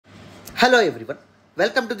Hello everyone,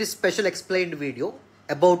 welcome to this special explained video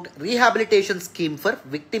about rehabilitation scheme for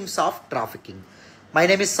victims of trafficking. My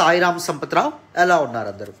name is Sairam Sampatirao. Ela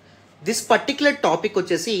unnaru andaru. This particular topic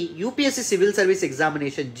vachesi UPSC Civil Service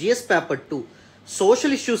Examination GS paper 2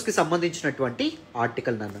 social issues ki sambandhinchiనటువంటి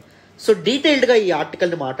article నన్ను. So detailed గా ఈ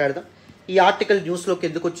article ని మాట్లాడదాం. ఈ article news లోకి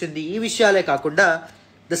ఎందుకు వచ్చింది, ఈ విషయాలే కాకుండా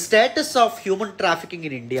the status of human trafficking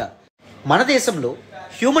in India, మన దేశంలో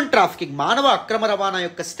హ్యూమన్ ట్రాఫికింగ్ మానవ అక్రమ రవాణా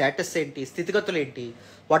యొక్క స్టేటస్ ఏంటి, స్థితిగతులు ఏంటి,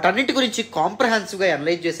 వాటన్నిటి గురించి కాంప్రహెన్సివ్గా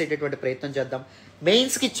అనలైజ్ చేసేటటువంటి ప్రయత్నం చేద్దాం.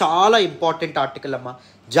 మెయిన్స్కి చాలా ఇంపార్టెంట్ ఆర్టికల్ అమ్మా,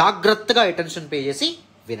 జాగ్రత్తగా అటెన్షన్ పే చేసి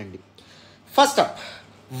వినండి. First up,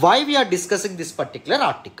 why we are discussing this particular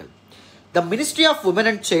article. The Ministry of Women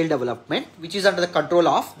and Child Development, which is under the control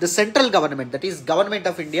of the central government, that is Government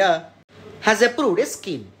of India, has approved a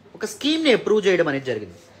scheme. ఒక స్కీమ్ని approve చేయడం అనేది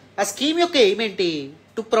జరిగింది. ఆ scheme యొక్క aim ఏంటి?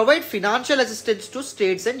 To provide financial assistance to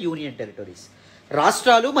states and union territories.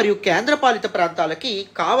 రాష్ట్రాలు మరియు కేంద్రపాలిత ప్రాంతాలకి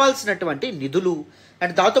కావాల్సినటువంటి నిధులు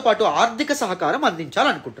అండ్ దాంతోపాటు ఆర్థిక సహకారం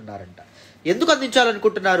అందించాలనుకుంటున్నారంట. ఎందుకు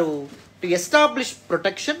అందించాలనుకుంటున్నారు? టు ఎస్టాబ్లిష్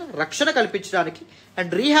ప్రొటెక్షన్, రక్షణ కల్పించడానికి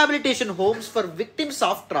and rehabilitation homes for victims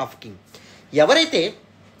of trafficking. ఎవరైతే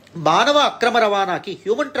మానవ అక్రమ రవాణాకి,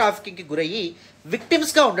 హ్యూమన్ ట్రాఫికింగ్కి గురయ్యి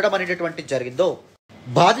విక్టిమ్స్గా ఉండడం అనేటటువంటి జరిగిందో,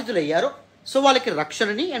 బాధితులయ్యారో, సో వాళ్ళకి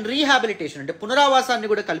రక్షణని అండ్ రీహాబిలిటేషన్ అంటే పునరావాసాన్ని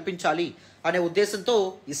కూడా కల్పించాలి అనే ఉద్దేశంతో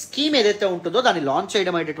ఈ స్కీమ్ ఏదైతే ఉంటుందో దాన్ని లాంచ్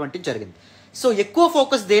చేయడం అనేటటువంటి జరిగింది. సో ఎక్కువ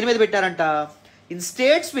ఫోకస్ దేని మీద పెట్టారంట? In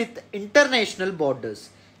states with international borders.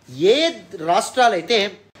 ఏ రాష్ట్రాలైతే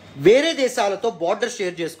వేరే దేశాలతో బార్డర్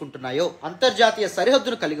షేర్ చేసుకుంటున్నాయో, అంతర్జాతీయ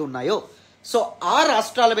సరిహద్దును కలిగి ఉన్నాయో, సో ఆ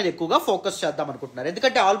రాష్ట్రాల మీద ఎక్కువగా ఫోకస్ చేద్దాం అనుకుంటున్నారు.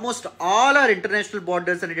 ఎందుకంటే almost all are international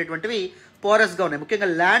borders అనేటటువంటివి పోరస్గా ఉన్నాయి. ముఖ్యంగా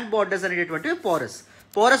ల్యాండ్ బార్డర్స్ అనేటటువంటివి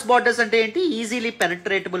పోరస్ బార్డర్స్ అంటే ఏంటి? ఈజీలీ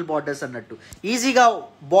పెనట్రేటబుల్ బార్డర్స్ అన్నట్టు, ఈజీగా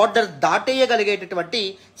బార్డర్ దాటేయగలిగేటటువంటి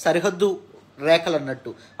సరిహద్దు రేఖలు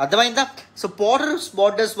అన్నట్టు. అర్థమైందా? సో పోరస్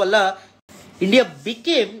బార్డర్స్ వల్ల India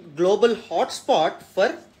became global hotspot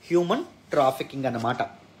for human trafficking అన్నమాట.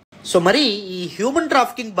 సో మరి ఈ హ్యూమన్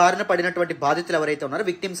ట్రాఫికింగ్ బారిన పడినటువంటి బాధితులు ఎవరైతే ఉన్నారో,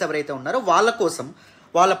 విక్టిమ్స్ ఎవరైతే ఉన్నారో, వాళ్ళ కోసం,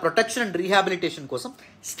 వాళ్ళ ప్రొటెక్షన్ అండ్ రీహాబిలిటేషన్ కోసం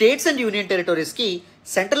states and union టెరిటరీస్కి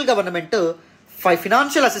central government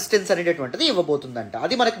financial assistance అనేటటువంటిది ఇవ్వబోతుందంట.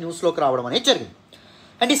 అది మనకి న్యూస్లోకి రావడం అనేది జరిగింది.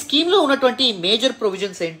 అండ్ ఈ స్కీమ్లో ఉన్నటువంటి మేజర్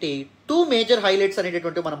ప్రొవిజన్స్ ఏంటి? 2 మేజర్ హైలైట్స్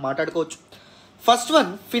అనేటటువంటివి మనం మాట్లాడుకోవచ్చు. First one,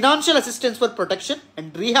 financial assistance for protection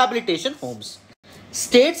and rehabilitation homes.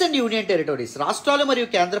 States and union territories, రాష్ట్రాలు మరియు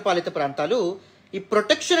కేంద్రపాలిత ప్రాంతాలు ఈ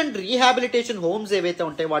ప్రొటెక్షన్ అండ్ రీహాబిలిటేషన్ హోమ్స్ ఏవైతే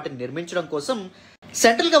ఉంటాయో వాటిని నిర్మించడం కోసం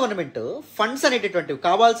సెంట్రల్ గవర్నమెంట్ ఫండ్స్ అనేటటువంటివి,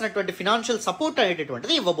 కావాల్సినటువంటి ఫినాన్షియల్ సపోర్ట్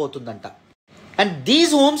అనేటటువంటిది ఇవ్వబోతుందంట. అండ్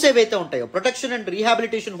దీస్ హోమ్స్ ఏవైతే ఉంటాయో, ప్రొటెక్షన్ అండ్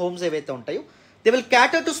రీహాబిలిటేషన్ హోమ్స్ ఏవైతే ఉంటాయో, they will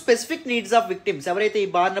క్యాటర్ to specific needs of victims. ఎవరైతే ఈ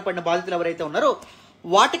బారిన పడిన బాధితులు ఎవరైతే ఉన్నారో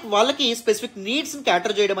వాళ్ళకి స్పెసిఫిక్ నీడ్స్ని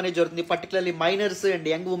క్యాటర్ చేయడం అనేది జరుగుతుంది. Particularly miners and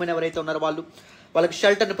young women ఎవరైతే ఉన్నారో వాళ్ళకి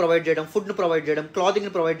షెల్టర్ని ప్రొవైడ్ చేయడం, ఫుడ్ని ప్రొవైడ్ చేయడం,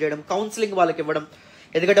 క్లాతింగ్ని ప్రొవైడ్ చేయడం, కౌన్సిలింగ్ వాళ్ళకి ఇవ్వడం.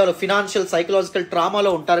 ఎందుకంటే వాళ్ళు ఫినాన్షియల్, సైకలాజికల్ ట్రామాలో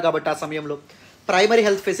ఉంటారు కాబట్టి ఆ సమయంలో ప్రైమరీ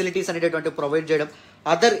హెల్త్ ఫెసిలిటీస్ అనేటటువంటి ప్రొవైడ్ చేయడం,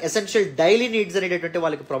 అదర్ ఎసెన్షియల్ డైలీ నీడ్స్ అనేటటువంటి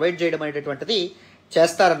వాళ్ళకి ప్రొవైడ్ చేయడం అనేటటువంటిది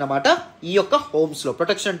చేస్తారన్నమాట ఈ యొక్క హోమ్స్లో,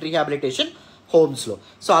 ప్రొటెక్షన్ అండ్ రీహాబిలిటేషన్ హోమ్స్లో.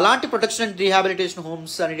 సో అలాంటి ప్రొటెక్షన్ అండ్ రీహాబిలిటేషన్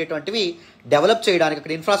హోమ్స్ అనేటటువంటివి డెవలప్ చేయడానికి,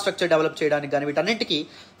 అక్కడ ఇన్ఫ్రాస్ట్రక్చర్ డెవలప్ చేయడానికి కానీ వీటన్నింటికి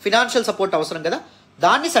ఫినాన్షియల్ సపోర్ట్ అవసరం కదా,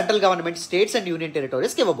 దాన్ని central government states and union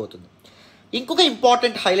టెరిటరీస్కి ఇవ్వబోతుంది. ఇంకొక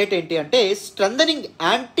ఇంపార్టెంట్ హైలైట్ ఏంటి అంటే strengthening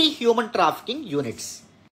anti human trafficking units.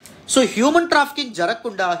 So human trafficking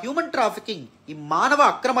జరగకుండా, హ్యూమన్ ట్రాఫికింగ్ ఈ మానవ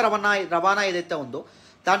అక్రమ రవాణా ఏదైతే ఉందో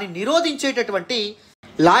దాన్ని నిరోధించేటటువంటి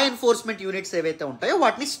లా ఎన్ఫోర్స్మెంట్ యూనిట్స్ ఏవైతే ఉంటాయో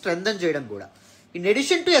వాటిని స్ట్రెంథన్ చేయడం కూడా. In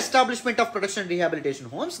addition to establishment of protection and rehabilitation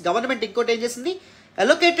homes, government ఇంకోటి ఏం చేసింది?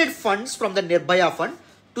 Allocated funds from the Nirbhaya fund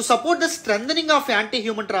to support the strengthening of anti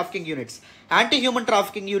human trafficking units. Anti human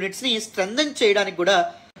trafficking యూనిట్స్ని strengthen చేయడానికి కూడా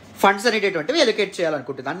ఫండ్స్ అనేటటువంటివి అలొకేట్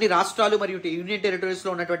చేయాలనుకుంటుంది. అన్ని రాష్ట్రాలు మరియు యూనియన్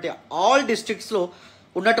టెరిటరీస్లో ఉన్నటువంటి ఆల్ డిస్ట్రిక్ట్స్లో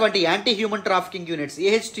ఉన్నటువంటి anti human trafficking units,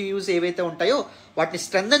 AHTUs ఏవైతే ఉంటాయో వాటిని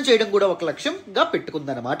స్ట్రెంథన్ చేయడం కూడా ఒక లక్ష్యంగా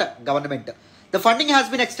పెట్టుకుందన్నమాట government. The funding has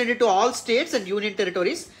been extended to all states and union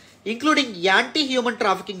territories including anti human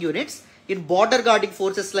trafficking units in border guarding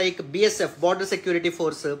forces like BSF, border security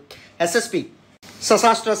force, SSP,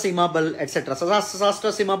 సశాస్త్ర Seema Bal, etcetera. సశాస్త్ర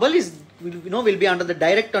Seema Bal will be under the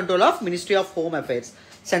direct control of ministry of home affairs.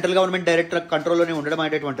 Central government director కంట్రోల్లోనే ఉండడం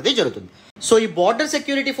అనేటువంటిది జరుగుతుంది. So ఈ border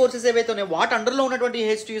security forces ఏవైతే ఉన్నాయో వాటి అండర్లో ఉన్నటువంటి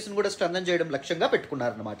AHTUస్ని కూడా strengthen చేయడం లక్ష్యంగా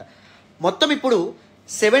పెట్టుకున్నారనమాట. మొత్తం ఇప్పుడు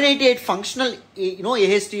 788 ఫంక్షనల్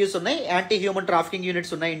AHTUs ఉన్నాయి, యాంటీ హ్యూమన్ ట్రాఫికింగ్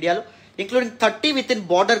యూనిట్స్ ఉన్నాయి ఇండియాలో, including 30 with in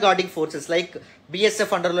border guarding forces like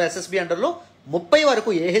BSF అండర్లో, SSB అండర్లో 30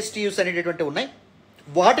 వరకు AHTUs అనేటటువంటి ఉన్నాయి.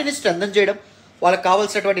 వాటిని స్ట్రెంథన్ చేయడం, వాళ్ళకి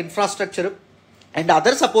కావాల్సినటువంటి ఇన్ఫ్రాస్ట్రక్చర్ అండ్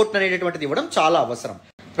అదర్ సపోర్ట్ అనేటటువంటిది ఇవ్వడం చాలా అవసరం.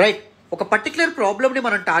 రైట్. ఒక పర్టికులర్ ప్రాబ్లమ్ని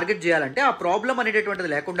మనం టార్గెట్ చేయాలంటే, ఆ ప్రాబ్లం అనేటటువంటిది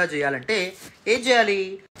లేకుండా చేయాలంటే ఏం చేయాలి?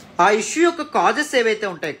 ఆ ఇష్యూ యొక్క కాజెస్ ఏవైతే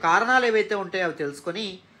ఉంటాయి, కారణాలు ఏవైతే ఉంటాయో అవి తెలుసుకొని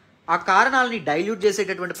ఆ కారణాలని డైల్యూట్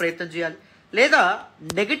చేసేటటువంటి ప్రయత్నం చేయాలి. లేదా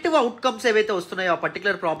నెగటివ్ అవుట్కమ్స్ ఏవైతే వస్తున్నాయో ఆ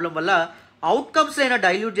పర్టికులర్ ప్రాబ్లం వల్ల అవుట్కమ్స్ అయినా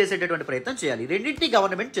డైల్యూట్ చేసేటటువంటి ప్రయత్నం చేయాలి. రెండింటినీ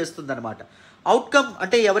గవర్నమెంట్ చేస్తుందన్నమాట. అవుట్కమ్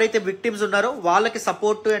అంటే ఎవరైతే విక్టిమ్స్ ఉన్నారో వాళ్ళకి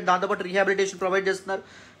సపోర్ట్ అండ్ దాంతోపాటు రీహాబిలిటేషన్ ప్రొవైడ్ చేస్తున్నారు.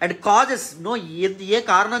 అండ్ కాజెస్ ఏ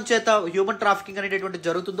కారణం చేత హ్యూమన్ ట్రాఫికింగ్ అనేటటువంటి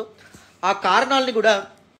జరుగుతుందో ఆ కారణాలని కూడా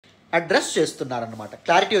అడ్రస్ చేస్తున్నారన్నమాట.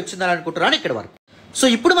 క్లారిటీ వచ్చిందని అనుకుంటున్నాను ఇక్కడ వరకు. సో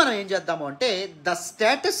ఇప్పుడు మనం ఏం చేద్దాము అంటే the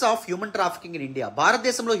status of human trafficking in India,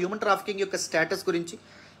 భారతదేశంలో హ్యూమన్ ట్రాఫికింగ్ యొక్క స్టేటస్ గురించి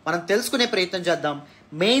మనం తెలుసుకునే ప్రయత్నం చేద్దాం.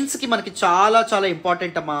 మెయిన్స్కి మనకి చాలా చాలా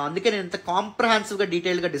ఇంపార్టెంట్ అమ్మా, అందుకే నేను ఇంత కాంప్రహెన్సివ్గా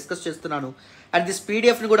డీటెయిల్గా డిస్కస్ చేస్తున్నాను. అండ్ దిస్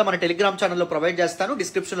పీడిఎఫ్ని కూడా మన టెలిగ్రామ్ ఛానల్లో ప్రొవైడ్ చేస్తాను,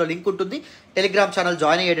 డిస్క్రిప్షన్లో లింక్ ఉంటుంది. టెలిగ్రామ్ ఛానల్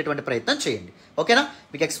జాయిన్ అయ్యేటటువంటి ప్రయత్నం చేయండి. ఓకేనా?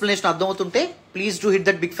 మీకు explanation అర్థమవుతుంటే please do hit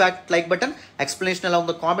that big fact like button. Explanation ఎలా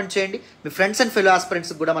ఉందో కామెంట్ చేయండి. మీ ఫ్రెండ్స్ అండ్ ఫెలో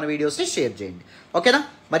ఆస్పిరెంట్స్కి కూడా మన వీడియోస్ని షేర్ చేయండి. ఓకేనా?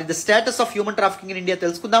 మరి the status of human trafficking in India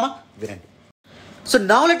తెలుసుకుందామా? వినండి. So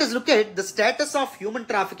now let us look at the status of human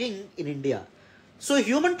trafficking in India. So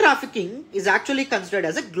human trafficking is actually considered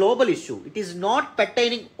as a global issue. It is not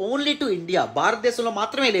pertaining only to India. భారతదేశంలో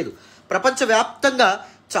మాత్రమే లేదు, ప్రపంచవ్యాప్తంగా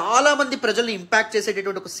చాలా మంది ప్రజల్ని impact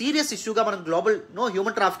చేసేటటువంటి ఒక serious ఇష్యూగా మనం గ్లోబల్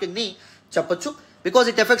హ్యూమన్ ట్రాఫికింగ్ని చెప్పొచ్చు. Because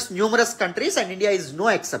it effects numerous countries and India is no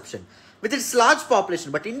exception with its large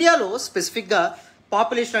population. But ఇండియాలో స్పెసిఫిక్గా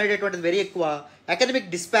పాపులేషన్ అనేటటువంటిది వెరీ ఎక్కువ. ఎకనమిక్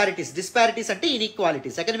డిస్పారిటీస్ అంటే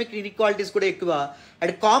ఇన్ఈక్వాలిటీస్, ఎకనమిక్ ఇన్ఈక్వాలిటీస్ కూడా ఎక్కువ.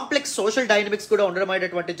 అండ్ కాంప్లెక్స్ సోషల్ డైనమిక్స్ కూడా ఉండడం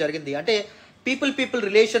అనేటటువంటిది జరిగింది. అంటే పీపుల్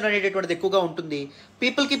రిలేషన్ అనేటటువంటిది ఎక్కువగా ఉంటుంది.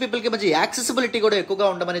 పీపుల్కి మధ్య యాక్సెసిబిలిటీ కూడా ఎక్కువగా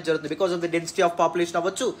ఉండడం అనేది జరుగుతుంది. Because of the density of population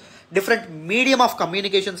అవ్వచ్చు, డిఫరెంట్ మీడియం ఆఫ్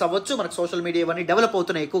కమ్యూనికేషన్స్ అవ్వచ్చు, మనకు సోషల్ మీడియా ఇవన్నీ డెవలప్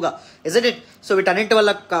అవుతున్నాయి ఎక్కువగా, ఇజంట్ ఇట్? సో వీటన్నింటి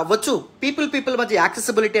వల్ల అవ్వచ్చు పీపుల్ మధ్య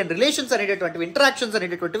యాక్సెసిబిలిటీ అండ్ రిలేషన్స్ అనేటటువంటివి, ఇంటరాక్షన్స్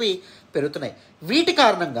అనేటటువంటివి పెరుగుతున్నాయి. వీటి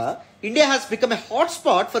కారణంగా India has become a hot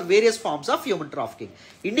spot for various forms of human trafficking.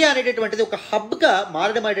 India అనేటటువంటిది ఒక హబ్గా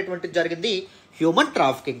మారడం అనేటటువంటిది జరిగింది హ్యూమన్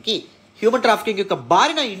ట్రాఫికింగ్కి. హ్యూమన్ ట్రాఫికింగ్ యొక్క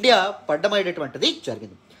బారిన ఇండియా పడ్డమయ్యేటటువంటిది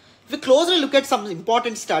జరిగింది. If closely look at some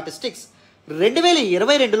important statistics,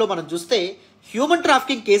 2022లో మనం చూస్తే హ్యూమన్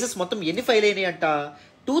ట్రాఫికింగ్ కేసెస్ మొత్తం ఎన్ని ఫైల్ అయినాయి అంట?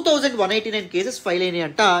 2189 కేసెస్ ఫైల్ అయినాయి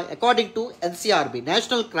అంట, according to NCRB,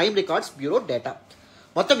 national crime records bureau data.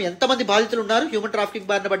 మొత్తం ఎంతమంది బాధితులు ఉన్నారు హ్యూమన్ ట్రాఫికింగ్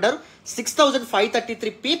బారిన పడ్డారు?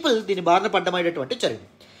 6533 పీపుల్ దీని బారిన పడ్డమయ్యేటువంటి జరిగింది.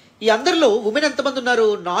 ఈ అందరిలో ఉమెన్ ఎంతమంది ఉన్నారు?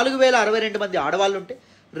 4062 మంది ఆడవాళ్ళు ఉంటే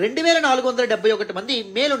 2471 మంది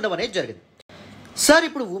మేల్ ఉండడం అనేది జరిగింది. సార్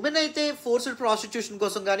ఇప్పుడు ఉమెన్ అయితే ఫోర్స్డ్ ప్రాస్టిట్యూషన్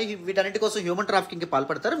కోసం కానీ వీటన్నిటి కోసం హ్యూమన్ ట్రాఫికింగ్కి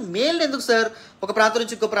పాల్పడతారు, మేల్ ఎందుకు సార్ ఒక ప్రాంతం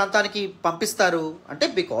నుంచి ఇంకో ప్రాంతానికి పంపిస్తారు అంటే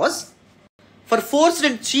because for forced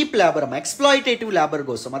and cheap labour, exploitative labour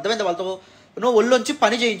కోసం, అర్థమైంది, వాళ్ళతో ఒళ్ళొంచి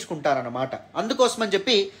పని చేయించుకుంటారన్నమాట. అందుకోసం అని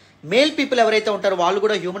చెప్పి మేల్ పీపుల్ ఎవరైతే ఉంటారో వాళ్ళు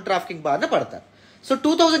కూడా హ్యూమన్ ట్రాఫికింగ్ బారిన పడతారు. So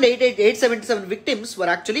 2877 victims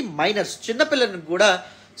were actually miners, చిన్నపిల్లలను కూడా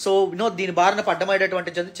దీని బారిన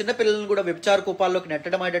పడ్డమయ్యేటటువంటి చిన్నపిల్లలను కూడా వ్యభిచార కూపాల్లోకి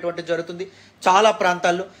నెట్టడం అయ్యేటటువంటి జరుగుతుంది చాలా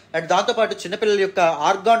ప్రాంతాల్లో. అండ్ దాంతోపాటు చిన్నపిల్లల యొక్క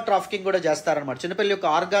ఆర్గాన్ ట్రాఫికింగ్ కూడా చేస్తారనమాట. చిన్నపిల్లల యొక్క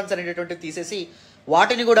ఆర్గాన్స్ అనేటటువంటి తీసేసి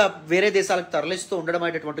వాటిని కూడా వేరే దేశాలకు తరలిస్తూ ఉండడం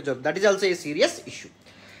అనేటటువంటి జరుగుతుంది. That is also a serious issue.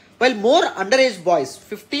 While more under age boys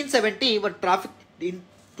 1570 were traffic in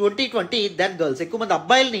 2020 then girls. ఎక్కువ మంది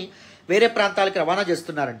అబ్బాయిల్ని వేరే ప్రాంతాలకు రవాణా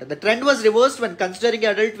చేస్తున్నారంట. The trend was reversed when considering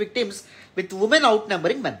adult victims with women out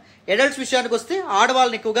numbering men. Adults విషయానికి వస్తే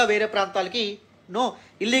ఆడవాళ్ళని ఎక్కువగా వేరే ప్రాంతాలకి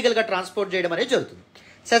ఇల్లీగల్గా ట్రాన్స్పోర్ట్ చేయడం అనేది జరుగుతుంది.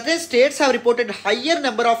 Certain states have reported higher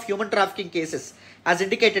number of human trafficking cases as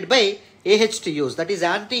indicated by AHTUs, that is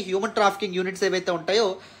anti human trafficking units ఏవైతే ఉంటాయో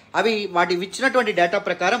అవి వాటి ఇచ్చినటువంటి డేటా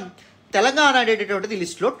ప్రకారం తెలంగాణ అనేటటువంటిది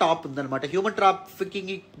లిస్టులో టాప్ ఉందన్నమాట. హ్యూమన్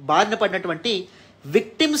ట్రాఫికింగ్ బారిన పడినటువంటి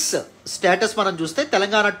విక్టిమ్స్ స్టేటస్ మనం చూస్తే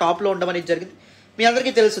తెలంగాణ టాప్లో ఉండడం అనేది జరిగింది. మీ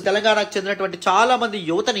అందరికీ తెలుసు తెలంగాణకు చెందినటువంటి చాలామంది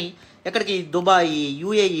యువతని ఎక్కడికి దుబాయ్,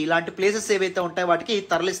 UAE ఇలాంటి ప్లేసెస్ ఏవైతే ఉంటాయో వాటికి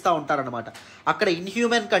తరలిస్తూ ఉంటారనమాట. అక్కడ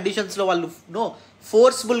ఇన్హ్యూమన్ కండిషన్స్లో వాళ్ళు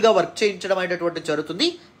ఫోర్స్ఫుల్గా వర్క్ చేయించడం అనేటటువంటి జరుగుతుంది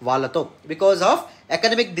వాళ్ళతో, because of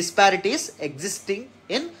economic disparities existing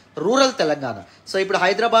in rural Telangana. So ఇప్పుడు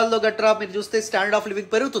హైదరాబాద్లో గట్రా మీరు చూస్తే స్టాండర్డ్ ఆఫ్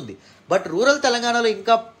లివింగ్ పెరుగుతుంది, బట్ రూరల్ తెలంగాణలో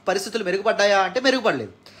ఇంకా పరిస్థితులు మెరుగుపడ్డాయా అంటే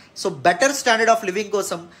మెరుగుపడలేదు. So better standard of living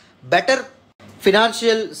కోసం, బెటర్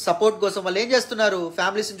ఫినాన్షియల్ సపోర్ట్ కోసం వాళ్ళు ఏం చేస్తున్నారు,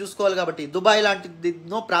 ఫ్యామిలీస్ని చూసుకోవాలి కాబట్టి దుబాయ్ లాంటి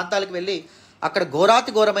ప్రాంతాలకు వెళ్ళి అక్కడ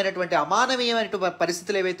ఘోరమైనటువంటి అమానవీయమైనటువంటి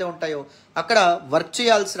పరిస్థితులు ఏవైతే ఉంటాయో అక్కడ వర్క్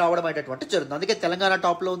చేయాల్సి రావడం అనేటటువంటి జరుగుతుంది. అందుకే తెలంగాణ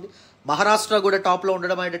టాప్లో ఉంది, మహారాష్ట్ర కూడా టాప్లో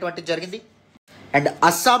ఉండడం అనేటటువంటి జరిగింది, అండ్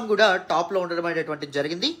అస్సాం కూడా టాప్లో ఉండడం అనేటటువంటి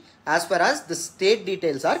జరిగింది as for as the state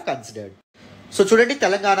details are considered. So చూడండి,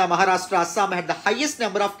 Telangana, Maharashtra, Assam had the highest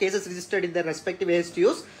number of cases registered in their respective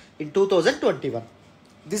AHTUs in 2021.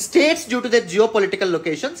 The states due to their geopolitical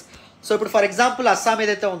locations. So ఇప్పుడు ఫర్ ఎగ్జాంపుల్ అస్సాం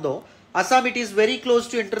ఏదైతే ఉందో Assam, it is very close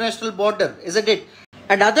to international border, isn't it?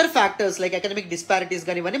 And other factors like economic disparities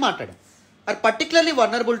కానీ ఇవన్నీ మాట్లాడాం. Are particularly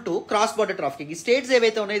vulnerable to cross border trafficking. ఈ states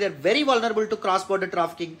ఏవైతే ఉన్నాయో they are very vulnerable to cross border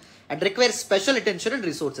trafficking and require special attention and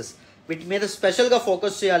resources. వీటి మీద స్పెషల్గా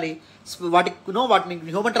focus చేయాలి. వాటిని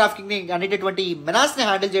హ్యూమన్ ట్రాఫికింగ్ని అనేటటువంటి మెనాస్ని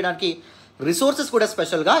హ్యాండిల్ చేయడానికి రిసోర్సెస్ కూడా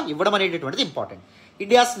స్పెషల్గా ఇవ్వడం అనేటటువంటిది important.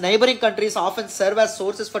 India's neighbouring countries often serve as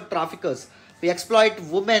sources for traffickers. We exploit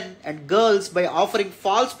women and girls by offering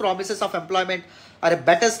false promises of employment or a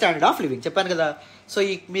better standard of living. చెప్పాను కదా, సో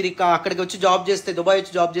మీరు అక్కడికి వచ్చి జాబ్ చేస్తే, దుబాయ్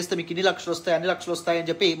వచ్చి జాబ్ చేస్తే మీకు ఇన్ని లక్షలు వస్తాయి, అన్ని లక్షలు వస్తాయి అని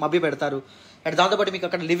చెప్పి మభ్య పెడతారు. అండ్ దాంతోపాటు మీకు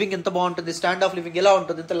అక్కడ లివింగ్ ఎంత బాగుంటుంది, స్టాండ్ ఆఫ్ లివింగ్ ఎలా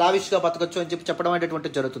ఉంటుంది, ఎంత లావిష్గా బతకొచ్చు అని చెప్పి చెప్పడం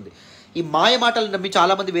అనేటువంటిది జరుగుతుంది. ఈ మాయ మాటలు నమ్మి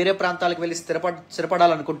చాలామంది వేరే ప్రాంతాలకు వెళ్ళి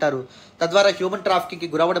స్థిరపడాలనుకుంటారు. తద్వారా హ్యూమన్ ట్రాఫికింగ్కి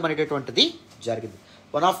గురవడం అనేటటువంటిది జరిగింది.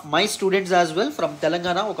 One of my students as well from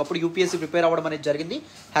Telangana ఒకప్పుడు UPSC ప్రిపేర్ అవ్వడం అనేది జరిగింది.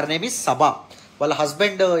 హర్ నేమ్ ఈజ్ సభా. వాళ్ళ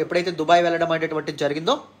హస్బెండ్ ఎప్పుడైతే దుబాయ్ వెళ్ళడం అనేటువంటిది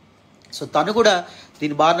జరిగిందో, సో తను కూడా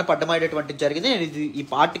దీని బారిన పడ్డం అనేటువంటిది జరిగింది. నేను ఈ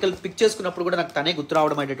ఆర్టికల్ పిక్ చేసుకున్నప్పుడు కూడా నాకు తనే గుర్తు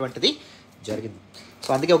రావడం అనేటువంటిది జరిగింది.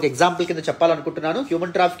 సో అందుకే ఒక ఎగ్జాంపుల్ కింద చెప్పాలనుకుంటున్నాను.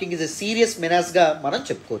 Human trafficking is a serious మెనాస్గా మనం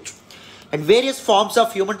చెప్పుకోవచ్చు. And various forms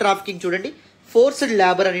of human trafficking చూడండి. ఫోర్స్డ్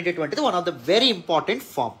లేబర్ అనేటటువంటిది one of the very important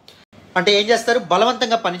form. అంటే ఏం చేస్తారు,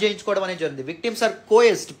 బలవంతంగా పని చేయించుకోవడం అనేది జరిగింది. Victims are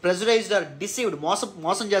కోయస్డ్, pressurised are deceived.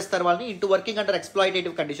 మోసం చేస్తారు వాళ్ళని into working under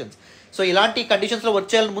exploitative conditions. So ఇలాంటి కండిషన్స్లో వర్క్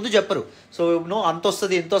చేయాలని ముందు చెప్పరు. సో అంత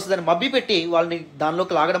వస్తుంది ఎంత వస్తుంది అని మభ్య పెట్టి వాళ్ళని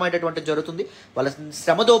దానిలోకి లాగడం అనేటువంటిది జరుగుతుంది. వాళ్ళ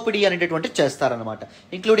శ్రమ దోపిడీ అనేటటువంటిది చేస్తారనమాట.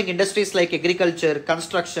 Including industries like agriculture,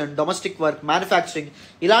 construction, domestic work, manufacturing,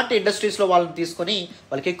 ఇలాంటి ఇండస్ట్రీస్లో వాళ్ళని తీసుకొని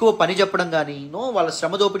వాళ్ళకి ఎక్కువ పని చెప్పడం కానీ వాళ్ళ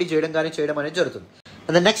శ్రమ దోపిడీ చేయడం అనేది జరుగుతుంది.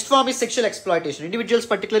 And the next form is sexual exploitation. Individuals,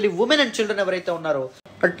 particularly women and children ఎవరైతే ఉన్నారో,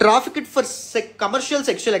 are trafficked for commercial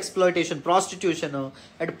sexual exploitation, prostitution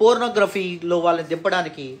and pornographyలో వాళ్ళని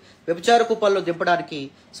దింపడానికి, వ్యభిచార కూపాల్లో దింపడానికి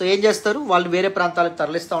సో ఏం చేస్తారు, వాళ్ళని వేరే ప్రాంతాలకు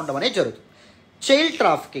తరలిస్తూ ఉండడం అనేది జరుగుతుంది. Child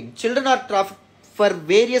trafficking. Children are traffic for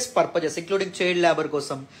various purposes including child labour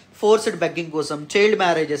కోసం, ఫోర్స్డ్ బెగ్గింగ్ కోసం, child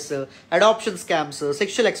marriages, adoption scams,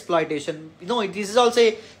 sexual exploitation. This is also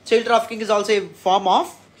child trafficking is also a form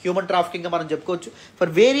of human trafficking మనం చెప్పుకోవచ్చు.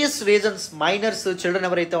 For various reasons miners, children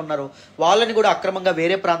ఎవరైతే ఉన్నారో వాళ్ళని కూడా అక్రమంగా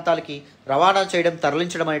వేరే ప్రాంతాలకి రవాణా చేయడం,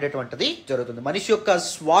 తరలించడం అనేటటువంటిది జరుగుతుంది. మనిషి యొక్క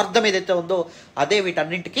స్వార్థం ఏదైతే ఉందో అదే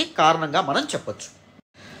వీటన్నింటికి కారణంగా మనం చెప్పొచ్చు.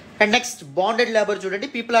 అండ్ నెక్స్ట్ బాండెడ్ లేబర్ చూడండి.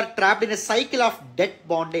 People are trapped in a cycle of debt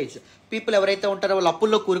bondage. People ఎవరైతే ఉంటారో వాళ్ళు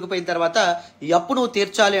అప్పుల్లో కూరుకుపోయిన తర్వాత ఈ అప్పు నువ్వు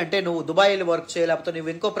తీర్చాలి అంటే నువ్వు దుబాయ్ వెళ్ళి వర్క్ చేయి, లేకపోతే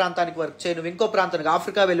నువ్వు ఇంకో ప్రాంతానికి వర్క్ చేయి, నువ్వు ఇంకో ప్రాంతానికి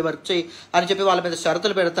ఆఫ్రికా వెళ్ళి వర్క్ చేయి అని చెప్పి వాళ్ళ మీద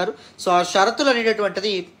షరతులు పెడతారు. సో ఆ షరతులు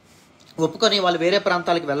అనేటటువంటిది ఒప్పుకొని వాళ్ళు వేరే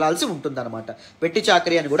ప్రాంతాలకు వెళ్లాల్సి ఉంటుందన్నమాట. వెట్టి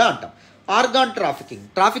చాకరీ అని కూడా అంటాం. Organ trafficking.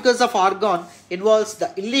 Traffickers of organ involves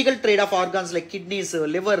the illegal trade of organs like kidneys,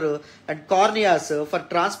 liver and corneas for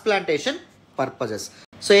transplantation purposes.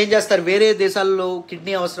 So ఏం చేస్తారు, వేరే దేశాల్లో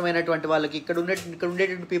కిడ్నీ అవసరమైనటువంటి వాళ్ళకి ఇక్కడ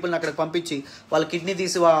ఉండేటువంటి పీపుల్ని అక్కడ పంపించి వాళ్ళ కిడ్నీ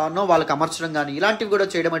తీసి వాళ్ళకి అమర్చడం కానీ ఇలాంటివి కూడా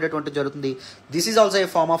చేయడం అనేటువంటి జరుగుతుంది. This is also a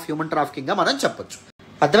form of human ట్రాఫికింగ్గా మనం చెప్పొచ్చు.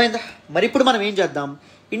 అర్థమైందా? మరి ఇప్పుడు మనం ఏం చేద్దాం,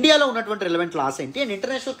 ఇండియాలో ఉన్నటువంటి రిలవెంట్ లాస్ ఏంటి అండ్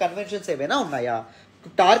ఇంటర్నేషనల్ కన్వెన్షన్స్ ఏమైనా ఉన్నాయా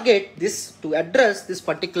to address this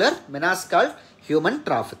particular మెనాస్ called human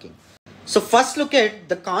trafficking. So first look at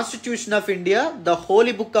the Constitution of India, the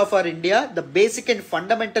Holy Book of our India, the basic and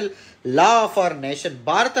fundamental law of our nation.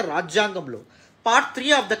 భారత రాజ్యాంగంలో part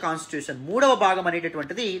 3 of the constitution, 3వ భాగం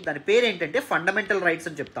అనేటటువంటిది దాని పేరు ఏంటంటే fundamental rights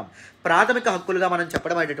అని చెప్తాం. ప్రాథమిక హక్కులుగా మనం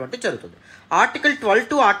చెప్పడం అనేటటువంటిది జరుగుతుంది. ఆర్టికల్ 12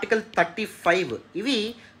 టు ఆర్టికల్ 35 ఇవి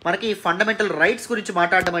మనకి ఫండమెంటల్ రైట్స్ గురించి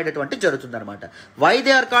మాట్లాడడం అనేటటువంటి జరుగుతుంది అనమాట. Why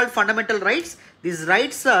they are called fundamental rights? These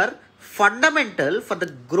rights are fundamental for the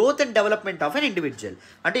growth and development of an individual.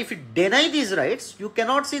 అంటే if you deny these rights you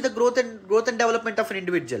cannot see the growth and development of an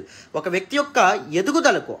individual. ఒక వ్యక్తి యొక్క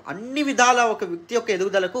ఎదుగుదలకు, అన్ని విధాల ఒక వ్యక్తి యొక్క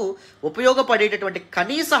ఎదుగుదలకు ఉపయోగపడేటటువంటి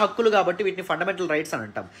కనీస హక్కులు కాబట్టి వీటిని ఫండమెంటల్ రైట్స్ అని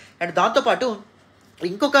అంటాం. అండ్ దాంతోపాటు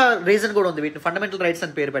ఇంకొక రీజన్ కూడా ఉంది వీటిని ఫండమెంటల్ రైట్స్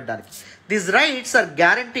అని పేరు పెట్టడానికి. These rights are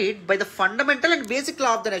guaranteed by the fundamental and basic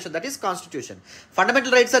law of the nation, that is constitution.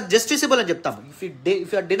 Fundamental rights are justiciable అని చెప్తాం.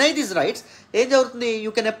 If you deny these rights ఏం జరుగుతుంది,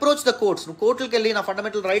 you can approach the courts. నువ్వు కోర్టులకు వెళ్ళి నా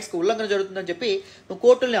ఫండమెంటల్ రైట్స్కి ఉల్లంఘన జరుగుతుందని చెప్పి నువ్వు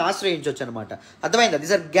కోర్టుల్ని ఆశ్రయించవచ్చు అనమాట. అర్థమైందా?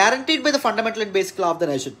 These are guaranteed by the fundamental and basic law of the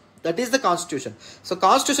nation, that is the constitution. So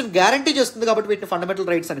constitution guarantee చేస్తుంది కాబట్టి వీటిని ఫండమెంటల్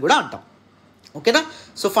రైట్స్ అని కూడా అంటాం. ఓకేనా?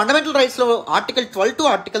 So fundamental రైట్స్లో article 12 to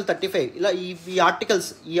article 35 ఇలా ఈ ఆర్టికల్స్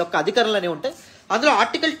ఈ యొక్క అధికారాలు అనేవి ఉంటాయి. అందులో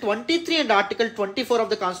article 23 and article 24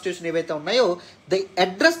 of the constitution ఏవైతే ఉన్నాయో they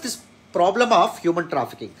address this problem of human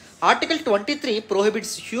trafficking. Article 23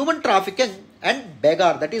 prohibits human trafficking and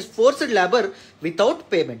బెగార్, that is forced labour without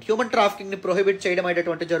payment. Human ట్రాఫికింగ్ని prohibit చేయడం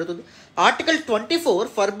అనేటువంటి జరుగుతుంది. Article 24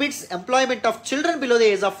 ఫర్బిడ్స్ employment of children below the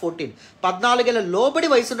age of 14. 14 ఏళ్ళ లోబడి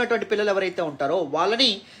వయసు ఉన్నటువంటి పిల్లలు ఎవరైతే ఉంటారో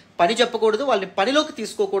వాళ్ళని పని చెప్పకూడదు, వాళ్ళని పనిలోకి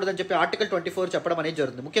తీసుకోకూడదు అని చెప్పి ఆర్టికల్ 24 చెప్పడం అనేది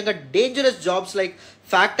జరుగుతుంది. ముఖ్యంగా dangerous jobs like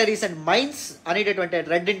factories and mines అనేటటువంటి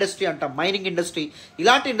రెడ్ ఇండస్ట్రీ అంటాం, మైనింగ్ ఇండస్ట్రీ,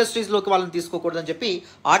 ఇలాంటి ఇండస్ట్రీస్లోకి వాళ్ళని తీసుకోకూడదు అని చెప్పి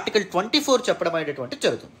ఆర్టికల్ 24 చెప్పడం అనేటువంటి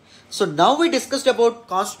జరుగుతుంది. So now we discussed about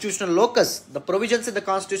constitutional locus, the provisions in the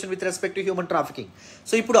constitution with respect to human trafficking.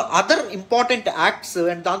 So ఇప్పుడు అదర్ ఇంపార్టెంట్ యాక్ట్స్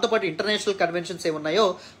అండ్ దాంతోపాటు ఇంటర్నేషనల్ కన్వెన్షన్స్ ఏమున్నాయో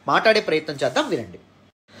మాట్లాడే ప్రయత్నం చేద్దాం, వినండి.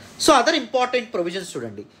 సో అదర్ ఇంపార్టెంట్ ప్రొవిజన్స్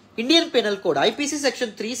చూడండి. Indian penal code IPC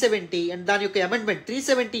section 370 and దాని యొక్క అమెండ్మెంట్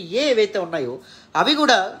 370A ఏవైతే ఉన్నాయో అవి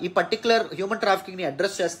కూడా ఈ పర్టికులర్ హ్యూమన్ ట్రాఫికింగ్ని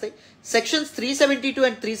అడ్రస్ చేస్తాయి. సెక్షన్స్ 372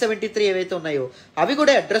 అండ్ 373 ఏవైతే ఉన్నాయో అవి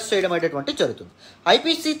కూడా అడ్రస్ చేయడం అనేటువంటి జరుగుతుంది.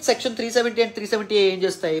 ఐపీసీ సెక్షన్ 370 అండ్ 370A ఏం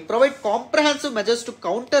చేస్తాయి? Provide comprehensive measures to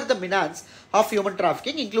counter the మినాన్స్ of human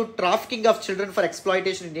trafficking, include trafficking of children for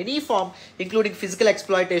exploitation in any form, including physical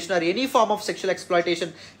exploitation or any form of sexual exploitation,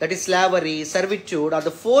 that is slavery, servitude or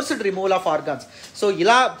the forced removal of organs. So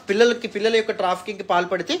ఇలా పిల్లల యొక్క ట్రాఫికింగ్కి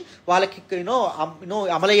పాల్పడితే వాళ్ళకి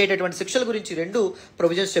అమలయ్యేటటువంటి శిక్షల గురించి రెండు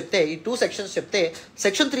provisions చెప్తే, ఈ 2 sections చెప్తే,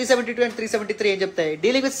 సెక్షన్ 372 అండ్ 373 ఏం చెప్తాయి?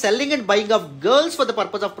 Dealing with selling and buying of girls for the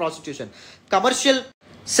purpose of prostitution, commercial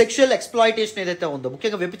sexual exploitation ఏదైతే ఉందో,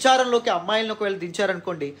 ముఖ్యంగా వ్యభిచారంలోకి అమ్మాయిలను ఒకవేళ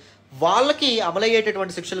దించారనుకోండి, వాళ్ళకి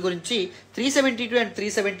అమలయ్యేటటువంటి శిక్షల గురించి 372 అండ్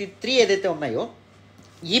 373 ఏదైతే ఉన్నాయో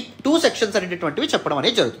ఈ 2 సెక్షన్స్ అనేటటువంటివి చెప్పడం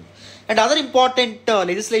అనేది జరుగుతుంది. అండ్ అదర్ ఇంపార్టెంట్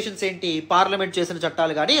లెజిస్లేషన్స్ ఏంటి? పార్లమెంట్ చేసిన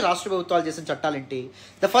చట్టాలు కానీ రాష్ట్ర ప్రభుత్వాలు చేసిన చట్టాలు ఏంటి?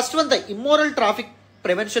 The first one, the immoral traffic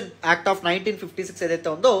prevention act of 1956 ఏదైతే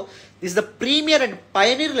ఉందో, this the premier and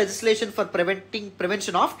Pioneer legislation for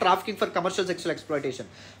prevention of trafficking for commercial sexual exploitation.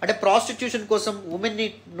 అంటే ప్రాస్టిట్యూషన్ కోసం ఉమెన్ని,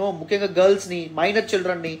 ముఖ్యంగా గర్ల్స్ని, మైనర్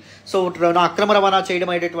చిల్డ్రన్ని అక్రమ రవాణా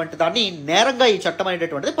చేయడం అనేటటువంటి దాన్ని నేరంగా ఈ చట్టం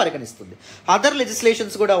అనేటటువంటిది పరిగణిస్తుంది. అదర్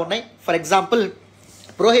లెజిస్లేషన్స్ కూడా ఉన్నాయి. For example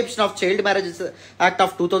prohibition of child marriages act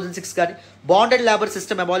of 2006 కానీ, bonded labour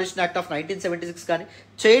system abolition act of 1976 కానీ,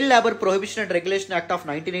 child labour prohibition and regulation act of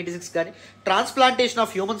 1986 కానీ, transplantation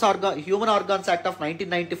of human organs act of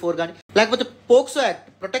 1994 కానీ, లేకపోతే POCSO act,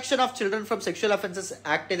 protection of children from sexual offences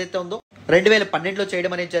act ఏదైతే ఉందో 2012లో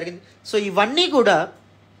చేయడం అనేది జరిగింది. సో ఇవన్నీ కూడా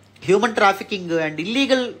human trafficking and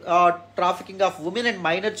illegal trafficking of women and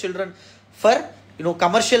minor children for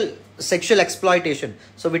commercial sexual exploitation,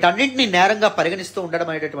 so వీటన్నింటినీ నేరంగా పరిగణిస్తూ ఉండడం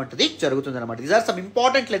అనేటటువంటిది జరుగుతుంది అనమాట. These are some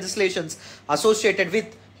important legislations associated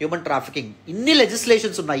with human trafficking. ఇన్ని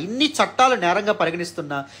లెజిస్లేషన్స్ ఉన్నాయి, ఇన్ని చట్టాలు నేరంగా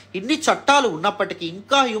పరిగణిస్తున్నా, ఇన్ని చట్టాలు ఉన్నప్పటికీ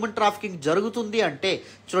ఇంకా హ్యూమన్ ట్రాఫికింగ్ జరుగుతుంది అంటే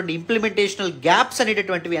చూడండి, ఇంప్లిమెంటేషనల్ గ్యాప్స్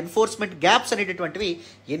అనేటటువంటివి, ఎన్ఫోర్స్మెంట్ గ్యాప్స్ అనేటటువంటివి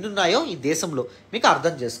ఎన్ని ఉన్నాయో ఈ దేశంలో మీకు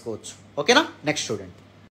అర్థం చేసుకోవచ్చు. ఓకేనా? నెక్స్ట్ చూడండి.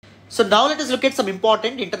 So now let us look at some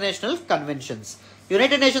important international conventions.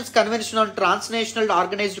 United Nations Convention on Transnational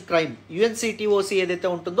Organized Crime, UNCTOC ఏదైతే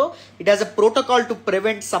ఉంటుందో, it has a protocol to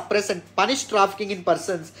prevent, suppress and punish trafficking in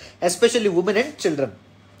persons, especially women and children.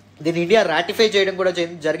 దీన్ని India ratify చేయడం కూడా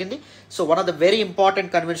జరిగింది. So one of the very important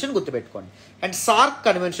convention గుర్తుపెట్టుకోండి. And SAARC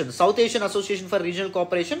convention, south Asian association for regional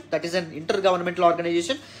cooperation, that is an inter governmental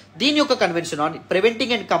organisation. దీని యొక్క convention on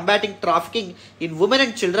preventing and combating trafficking in women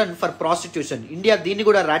and children for prostitution, India దీన్ని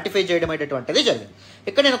కూడా ratify చేయడం అనేటువంటిది జరిగింది.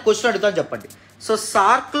 ఇక్కడ నేను క్వశ్చన్ అడుగుతాను, చెప్పండి. సో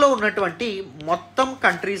సార్క్లో ఉన్నటువంటి మొత్తం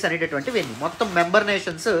కంట్రీస్ అనేటటువంటివి ఎన్ని, మొత్తం మెంబర్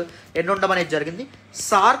నేషన్స్ ఎన్ని ఉండడం అనేది జరిగింది.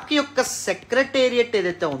 సార్క్ యొక్క సెక్రటేరియట్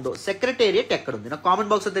ఏదైతే ఉందో, సెక్రటేరియట్ ఎక్కడుంది నాకు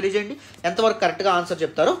కామెంట్ బాక్స్లో తెలియజేయండి. ఎంతవరకు కరెక్ట్గా ఆన్సర్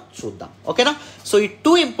చెప్తారో చూద్దాం. ఓకేనా? సో ఈ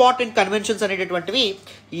 2 ఇంపార్టెంట్ కన్వెన్షన్స్ అనేటటువంటివి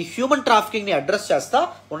ఈ హ్యూమన్ ట్రాఫికింగ్ని అడ్రస్ చేస్తా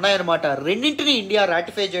ఉన్నాయన్నమాట. రెండింటిని ఇండియా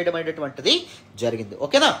రాటిఫై చేయడం అనేటటువంటిది జరిగింది.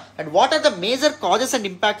 ఓకేనా? And what are the major causes and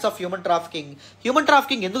impacts of human trafficking? Human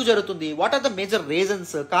trafficking ఎందుకు జరుగుతుంది? What are the major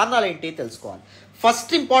reasons? కారణాలు ఏంటి తెలుసుకోవాలి.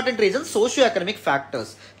 First important reason socio economic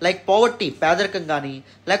factors like poverty, పేదరికం కానీ,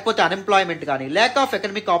 లేకపోతే అన్ఎంప్లాయ్మెంట్ కానీ, lack of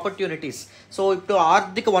economic opportunities. So ఇప్పుడు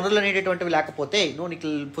ఆర్థిక వనరులు అనేటటువంటివి లేకపోతే,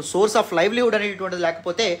 నీకు సోర్స్ ఆఫ్ లైవ్లీహుడ్ అనేటటువంటిది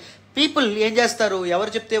లేకపోతే పీపుల్ ఏం చేస్తారు?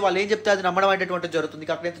 ఎవరు చెప్తే వాళ్ళు ఏం చెప్తే అది నమ్మడం అనేటువంటిది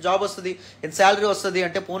జరుగుతుంది. అక్కడ ఎంత జాబ్ వస్తుంది, ఎంత శాలరీ వస్తుంది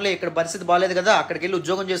అంటే, పోన్లే ఇక్కడ పరిస్థితి బాగాలేదు కదా, అక్కడికి వెళ్ళి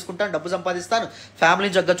ఉద్యోగం చేసుకుంటాను, డబ్బు సంపాదిస్తాను,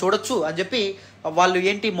 ఫ్యామిలీని జగ్గా చూడొచ్చు అని చెప్పి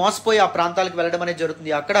వాళ్ళు మోసపోయి ఆ ప్రాంతాలకు వెళ్ళడం అనేది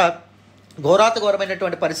జరుగుతుంది. అక్కడ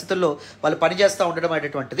ఘోరాతఘోరమైనటువంటి పరిస్థితుల్లో వాళ్ళు పనిచేస్తూ ఉండడం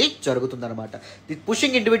అనేటువంటిది జరుగుతుందన్నమాట. The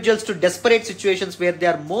pushing individuals to desperate situations where they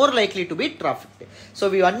are more likely to be trafficked. So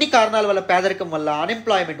ఇవన్నీ కారణాల వల్ల, పేదరికం వల్ల,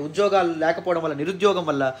 అన్ఎంప్లాయ్మెంట్, ఉద్యోగాలు లేకపోవడం వల్ల, నిరుద్యోగం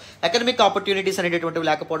వల్ల, ఎకనామిక్ ఆపర్చునిటీస్ అనేటటువంటివి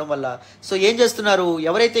లేకపోవడం వల్ల, సో ఏం చేస్తున్నారు,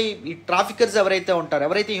 ఎవరైతే ఈ ట్రాఫికర్స్ ఎవరైతే ఉంటారో,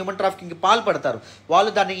 ఎవరైతే హ్యూమన్ ట్రాఫికింగ్కి పాల్పడతారో,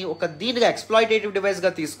 వాళ్ళు దాన్ని ఒక దీనిగా ఎక్స్ప్లాయిటేటివ్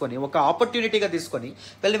డివైస్గా తీసుకొని, ఒక ఆపర్చునిటీగా తీసుకొని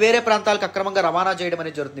వీళ్ళని వేరే ప్రాంతాలకు అక్రమంగా రవాణా చేయడం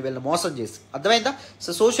అనేది జరుగుతుంది, వీళ్ళని మోసం చేసి. అర్థమైందా?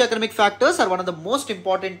 So socio economic factors are one of the most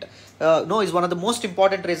important is one of the most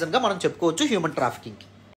important reason గా మనం చెప్పుకోవచ్చు human trafficking.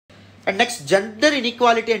 And next gender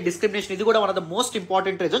inequality and discrimination, ఇది కూడా one of the most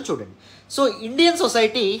important reason. చూడండి, so Indian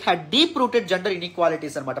society had deep rooted gender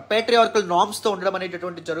inequalities అనమాట. Patriarchal నార్మ్స్తో ఉండడం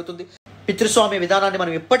అనేటటువంటి జరుగుతుంది. పితృస్వామ్య విధానాన్ని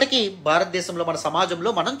మనం ఇప్పటికీ భారతదేశంలో మన సమాజంలో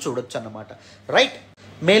మనం చూడొచ్చు అన్నమాట. Right,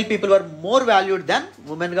 male people were more valued దాన్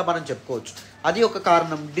ఉమెన్గా మనం చెప్పుకోవచ్చు. అది ఒక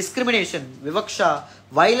కారణం. డిస్క్రిమినేషన్, వివక్ష,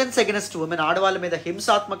 వైలెన్స్ అగెన్స్ట్ ఉమెన్, ఆడవాళ్ళ మీద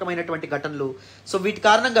హింసాత్మకమైనటువంటి ఘటనలు. సో వీటి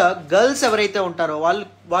కారణంగా గర్ల్స్ ఎవరైతే ఉంటారో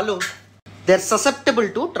వాళ్ళు they are susceptible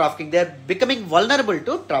to trafficking, they are becoming vulnerable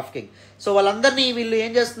to trafficking. So వాళ్ళందరినీ వీళ్ళు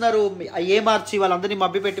ఏం చేస్తున్నారు, మార్చి వాళ్ళందరినీ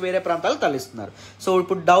మభ్యపెట్టి వేరే ప్రాంతాలకు తరలిస్తున్నారు. సో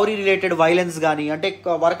ఇప్పుడు డౌరీ రిలేటెడ్ వైలెన్స్ కానీ, అంటే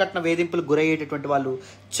వరకట్న వేధింపులకు గురయ్యేటటువంటి వాళ్ళు,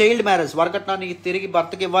 చైల్డ్ మ్యారేజ్, వరకట్నాన్ని తిరిగి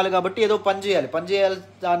భర్తకి ఇవ్వాలి కాబట్టి ఏదో పని చేయాలి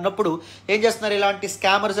అన్నప్పుడు ఏం చేస్తున్నారు, ఇలాంటి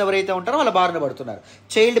స్కామర్స్ ఎవరైతే ఉంటారో వాళ్ళ బారిన పడుతున్నారు.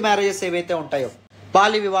 చైల్డ్ మ్యారేజెస్ ఏవైతే ఉంటాయో,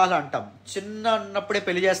 బాల్య వివాహాలు అంటాం, చిన్న ఉన్నప్పుడే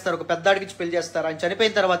పెళ్లి చేస్తారు, ఒక పెద్దాడికి పెళ్లి చేస్తారు. ఆయన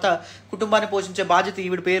చనిపోయిన తర్వాత కుటుంబాన్ని పోషించే బాధ్యత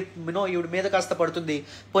ఈవిడ మీద కాస్త పడుతుంది.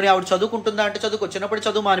 పోనీ ఆవిడ చదువుకుంటుందా అంటే చిన్నప్పుడు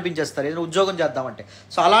చదువు మానిపించేస్తారు, ఏదైనా ఉద్యోగం చేద్దామంటే.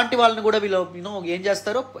 సో అలాంటి వాళ్ళని కూడా వీళ్ళు ఏం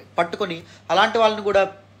చేస్తారో పట్టుకొని అలాంటి వాళ్ళని కూడా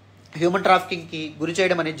హ్యూమన్ ట్రాఫికింగ్కి గురి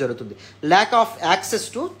చేయడం అనేది జరుగుతుంది. Lack of access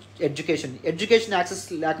to education access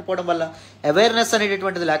లేకపోవడం వల్ల, అవేర్నెస్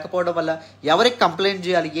అనేటటువంటిది లేకపోవడం వల్ల, ఎవరికి కంప్లైంట్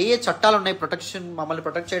చేయాలి, ఏ చట్టాలు ఉన్నాయి మమ్మల్ని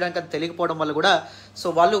ప్రొటెక్ట్ చేయడానికి అది తెలియకపోవడం వల్ల కూడా సో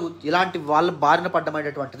వాళ్ళు ఇలాంటి వాళ్ళ బారిన పడడం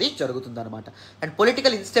అనేటువంటిది జరుగుతుంది అనమాట. And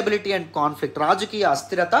political instability and conflict, రాజకీయ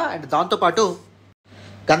అస్థిరత అండ్ దాంతోపాటు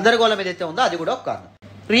గందరగోళం ఏదైతే ఉందో అది కూడా ఒక కారణం.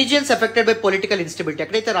 Regions affected by political instability,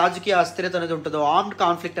 ఎక్కడైతే రాజకీయ అస్థిరత అనేది ఉంటుందో, ఆర్మ్డ్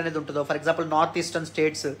కాన్ఫ్లిక్ట్ అనేది ఉంటుందో, for example north eastern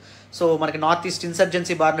states, so మనకి నార్త్ ఈస్ట్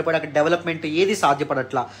ఇన్సర్జెన్సీ బారిన పడి అక్కడ డెవలప్మెంట్ ఏది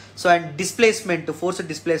సాధ్యపడట్లా. So and forced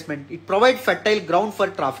displacement, it provide fertile ground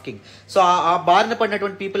for trafficking. So ఆ బారిన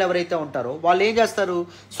పడినటువంటి పీపుల్ ఎవరైతే ఉంటారో వాళ్ళు ఏం చేస్తారు,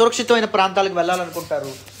 సురక్షితమైన ప్రాంతాలకు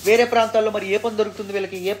వెళ్ళాలనుకుంటారు. వేరే ప్రాంతాల్లో మరి ఏ పని దొరుకుతుంది,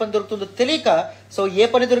 వీళ్ళకి ఏ పని దొరుకుతుందో తెలియక సో ఏ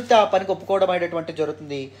పని దొరికితే ఆ పనికి ఒప్పుకోవడం అనేటువంటి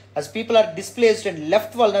జరుగుతుంది. అస్ people are displaced and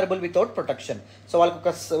left vulnerable without protection. So వాళ్ళకి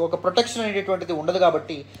ఒక ప్రొటెక్షన్ అనేటువంటిది ఉండదు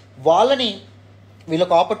కాబట్టి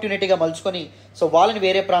వీళ్ళకి ఆపర్చునిటీగా మలుచుకొని సో వాళ్ళని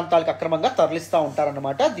వేరే ప్రాంతాలకు అక్రమంగా తరలిస్తూ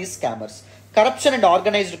ఉంటారన్నమాట these scammers. Corruption and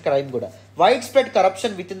organised crime కూడా, wide spread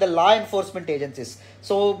corruption with in the law enforcement agencies.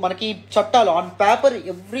 So మనకి చట్టాలు ఆన్ పేపర్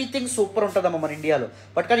ఎవ్రీథింగ్ సూపర్ ఉంటుందమ్మా మన ఇండియాలో,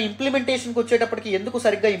 బట్ కానీ ఇంప్లిమెంటేషన్కి వచ్చేటప్పటికి ఎందుకు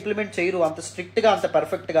సరిగ్గా ఇంప్లిమెంట్ చేయరు అంత స్ట్రిక్ట్గా, అంత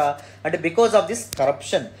పర్ఫెక్ట్గా, అంటే బికాస్ ఆఫ్ దిస్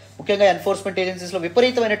కరప్షన్. ముఖ్యంగా ఎన్ఫోర్స్మెంట్ ఏజెన్సీస్లో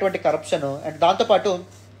విపరీతమైనటువంటి కరప్షన్ అండ్ దాంతోపాటు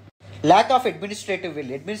ల్యాక్ ఆఫ్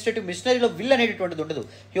అడ్మినిస్ట్రేటివ్ మిషనరీలో విల్ అనేటటువంటిది ఉండదు.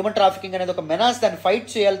 హ్యూమన్ ట్రాఫికింగ్ అనేది ఒక మెనాస్, దాన్ని ఫైట్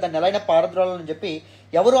చేయాలి, దాన్ని ఎలా అయినా పారద్రోలని చెప్పి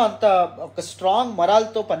ఎవరు అంత ఒక స్ట్రాంగ్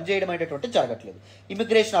మొరాల్తో పనిచేయడం అనేటటువంటి జరగట్లేదు.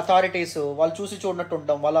 ఇమిగ్రేషన్ అథారిటీస్ వాళ్ళు చూసి చూడనట్టు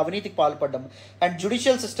ఉండడం, వాళ్ళ అవినీతికి పాల్పడడం and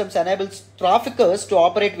judicial systems enables traffickers to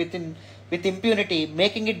operate with impunity,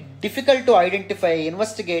 making it difficult to identify,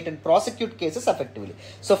 investigate and prosecute cases effectively.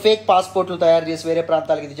 So fake పాస్పోర్ట్లు తయారు చేసి వేరే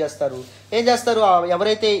ప్రాంతాలకు ఇది చేస్తారు. ఏం చేస్తారు,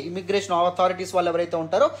 ఎవరైతే ఇమిగ్రేషన్ అథారిటీస్ వాళ్ళు ఎవరైతే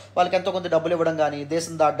ఉంటారో వాళ్ళకి ఎంతో కొంత డబ్బులు ఇవ్వడం కానీ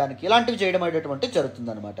దేశం దాటడానికి ఇలాంటివి చేయడం అనేటువంటి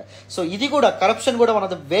జరుగుతుంది అనమాట. సో ఇది కూడా కరప్షన్ కూడా one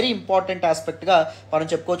of the very important ఆస్పెక్ట్గా మనం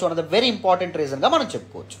చెప్పుకోవచ్చు, one of the very important రీజన్గా మనం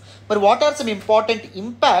చెప్పుకోవచ్చు. మరి what are some important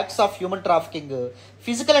impacts of human trafficking?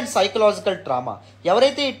 Physical and psychological trauma,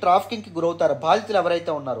 ఎవరైతే ఈ ట్రాఫికింగ్కి గురవుతారో బాధితులు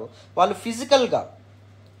ఎవరైతే ఉన్నారో వాళ్ళు ఫిజికల్గా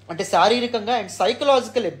అంటే శారీరకంగా అండ్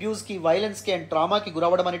సైకలాజికల్ అబ్యూస్కి, వైలెన్స్కి అండ్ ట్రామాకి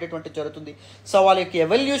గురవడం అనేటటువంటి జరుగుతుంది. సో వాళ్ళ యొక్క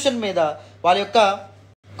ఎవల్యూషన్ మీద, వాళ్ళ యొక్క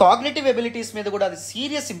కాగ్నిటివ్ ఎబిలిటీస్ మీద కూడా అది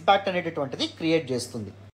సీరియస్ ఇంపాక్ట్ అనేటటువంటిది క్రియేట్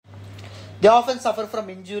చేస్తుంది. They often suffer from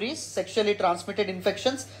injuries, sexually transmitted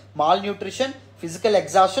infections, malnutrition, physical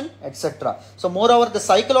exhaustion, etc. So moreover, the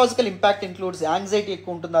psychological impact includes anxiety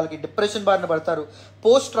ఎక్కువ ఉంటుంది, వాళ్ళకి డిప్రెషన్ బారిన పడతారు,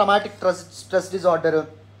 పోస్ట్ ట్రామాటిక్ స్ట్రెస్ డిజార్డర్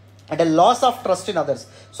అంటే loss of trust in others.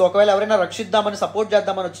 So ఒకవేళ ఎవరైనా రక్షిద్దామని support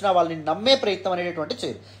చేద్దామని వచ్చినా వాళ్ళని నమ్మే ప్రయత్నం అనేటువంటి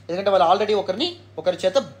చేయరు, ఎందుకంటే వాళ్ళు ఆల్రెడీ ఒకరి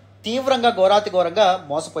చేత తీవ్రంగా ఘోరంగా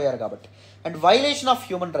మోసపోయారు కాబట్టి. And violation of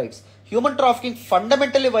human rights, human trafficking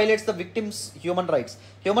fundamentally violates the victims human rights.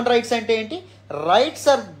 Human rights అంటే ఏంటి, rights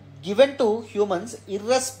are given to humans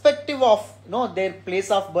irrespective of their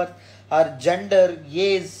place of birth are gender,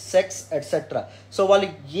 age, sex etcetera. So వాళ్ళు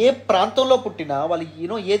ఏ ప్రాంతంలో పుట్టినా, వాళ్ళు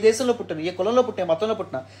ఏ దేశంలో పుట్టినా, ఏ కులంలో పుట్టినా, మతంలో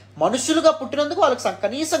పుట్టినా, మనుషులుగా పుట్టినందుకు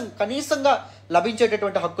వాళ్ళకి కనీసంగా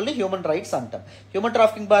లభించేటటువంటి హక్కుల్ని హ్యూమన్ రైట్స్ అంటాం. హ్యూమన్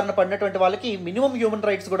ట్రాఫికింగ్ బారిన పడినటువంటి వాళ్ళకి మినిమం హ్యూమన్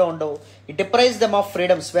రైట్స్ కూడా ఉండవు. ఇట్ డిప్రైజ్ దెమ్ ఆఫ్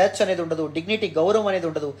ఫ్రీడమ్, స్వేచ్ఛ అనేది ఉండదు, డిగ్నిటీ, గౌరవం అనేది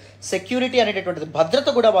ఉండదు, సెక్యూరిటీ అనేటటువంటిది, భద్రత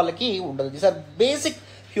కూడా వాళ్ళకి ఉండదు. These are basic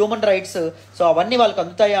human rights. So అవన్నీ వాళ్ళకి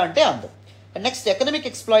అందుతాయా అంటే అందవు. అండ్ నెక్స్ట్ ఎకనామిక్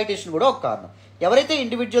ఎక్స్ప్లాయిటేషన్ కూడా ఒక కారణం. ఎవరైతే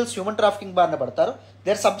ఇండివిజువల్స్ హ్యూమన్ ట్రాఫికింగ్ బారిన పడతారో they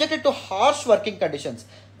are subjected to harsh working conditions.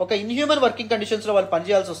 ఒక ఇన్హ్యూమన్ వర్కింగ్ కండిషన్స్లో వాళ్ళు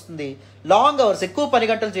పనిచేయాల్సి వస్తుంది, లాంగ్ అవర్స్, ఎక్కువ పని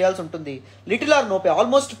గంటలు చేయాల్సి ఉంటుంది, little are no pay,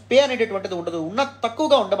 almost pay అనేటటువంటిది ఉండదు,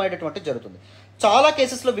 తక్కువగా ఉండమనేటటువంటిది జరుగుతుంది. చాలా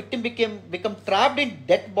కేసెస్లో victim become trapped in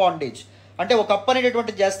debt bondage, అంటే ఒక అప్పు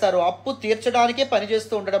అనేటటువంటిది చేస్తారు, అప్పు తీర్చడానికే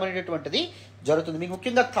పనిచేస్తూ ఉండడం అనేటటువంటిది జరుగుతుంది. మీకు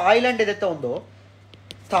ముఖ్యంగా థాయిలాండ్ ఏదైతే ఉందో,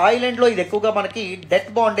 థాయిలాండ్లో ఇది ఎక్కువగా మనకి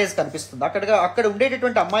డెత్ బాండేజ్ కనిపిస్తుంది. అక్కడ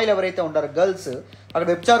ఉండేటటువంటి అమ్మాయిలు ఎవరైతే ఉన్నారో, గర్ల్స్, అక్కడ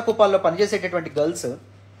వెబ్చార్ కూపాల్లో పనిచేసేటటువంటి గర్ల్స్,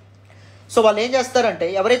 సో వాళ్ళు ఏం చేస్తారంటే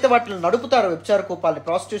ఎవరైతే వాటిని నడుపుతారో వ్యభిచార కూపాలని,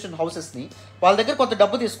 ప్రాస్టిట్యూషన్ హౌసెస్ని, వాళ్ళ దగ్గర కొంత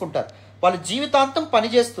డబ్బు తీసుకుంటారు. వాళ్ళు జీవితాంతం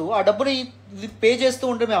పనిచేస్తూ ఆ డబ్బుని పే చేస్తూ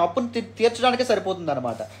ఉంటే మేము అప్పుని తీర్చడానికే సరిపోతుంది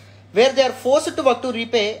అనమాట. Where they are forced to work to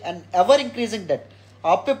repay and ever increasing debt.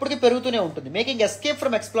 ఆ అప్పు ఎప్పటికీ పెరుగుతూనే ఉంటుంది. Making escape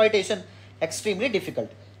from exploitation extremely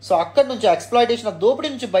difficult. So అక్కడి నుంచి ఎక్స్ప్లాయిటేషన్, ఆ దోపిడీ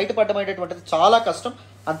నుంచి బయటపడడం అనేటువంటిది చాలా కష్టం.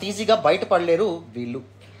 అంత ఈజీగా బయటపడలేరు వీళ్ళు.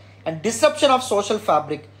 And disruption of social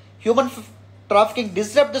fabric. Human trafficking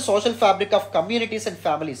disrupt the social fabric of communities and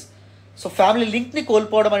families. So family లింక్ని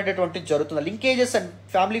కోల్పోవడం అనేటటువంటిది జరుగుతుంది. Linkages and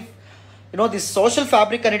family this social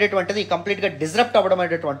fabric అనేటటువంటిది కంప్లీట్గా డిస్రప్ట్ అవ్వడం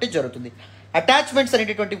అనేటటువంటిది జరుగుతుంది. అటాచ్మెంట్స్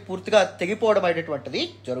అనేటటువంటివి పూర్తిగా తెగిపోవడం అనేటటువంటిది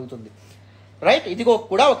జరుగుతుంది. రైట్, ఇది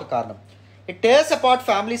కూడా ఒక కారణం. It tears apart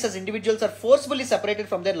families as individuals are forcefully separated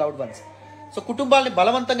from there loved ones. So కుటుంబాలని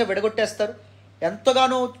బలవంతంగా విడగొట్టేస్తారు.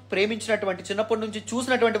 ఎంతగానో ప్రేమించినటువంటి, చిన్నప్పటి నుంచి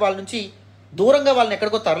చూసినటువంటి వాళ్ళ నుంచి దూరంగా వాళ్ళని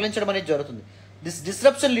ఎక్కడికో తరలించడం అనేది జరుగుతుంది. This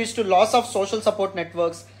disruption leads to loss of social support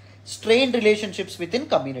networks, strained relationships with in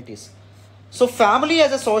communities. So family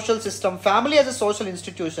as a social system, family as a social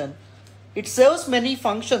institution, it serves many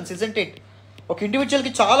functions, isn't it? ఒక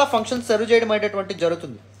ఇండివిజువల్కి చాలా functions serve చేయడం అనేటటువంటి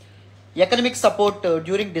జరుగుతుంది. Economic support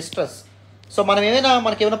during distress. So మనకి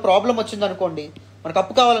ఏమైనా problem వచ్చిందనుకోండి, మనకు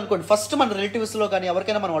అప్పు కావాలనుకోండి, ఫస్ట్ మన రిలేటివ్స్లో కానీ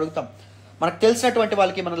ఎవరికైనా మనం అడుగుతాం. మనకు తెలిసినటువంటి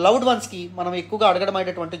వాళ్ళకి, మన లవ్డ్ వన్స్కి మనం ఎక్కువగా అడగడం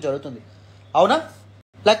అనేటటువంటిది జరుగుతుంది. అవునా?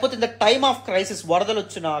 లేకపోతే in the time of crisis, వరదలు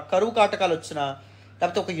వచ్చినా, కరువు కాటకాలు వచ్చినా,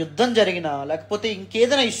 లేకపోతే ఒక యుద్ధం జరిగినా, లేకపోతే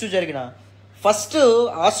ఇంకేదైనా ఇష్యూ జరిగినా, ఫస్ట్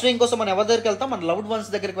ఆశ్రయం కోసం మనం ఎవరి దగ్గరికి వెళ్తాం? మన లవ్డ్ వన్స్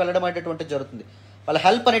దగ్గరికి వెళ్ళడం అనేటటువంటిది జరుగుతుంది. వాళ్ళ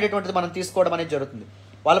హెల్ప్ అనేటటువంటిది మనం తీసుకోవడం అనేది జరుగుతుంది.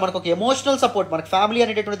 వాళ్ళు మనకు ఒక ఎమోషనల్ సపోర్ట్, మనకు ఫ్యామిలీ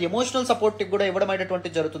అనేటటువంటిది ఎమోషనల్ సపోర్ట్ కూడా ఇవ్వడం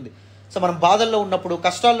అనేటటువంటిది జరుగుతుంది. సో మనం బాధల్లో ఉన్నప్పుడు,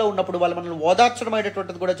 కష్టాల్లో ఉన్నప్పుడు వాళ్ళు మనల్ని ఓదార్చడం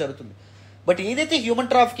అనేటటువంటిది కూడా జరుగుతుంది. బట్ ఏదైతే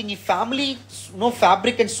హ్యూమన్ ట్రాఫికింగ్ ఈ ఫ్యామిలీ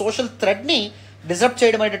ఫ్యాబ్రిక్ అండ్ సోషల్ థ్రెడ్ని డిజర్వ్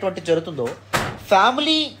చేయడం అనేటటువంటిది జరుగుతుందో,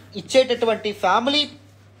 ఫ్యామిలీ ఇచ్చేటటువంటి, ఫ్యామిలీ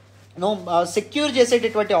సెక్యూర్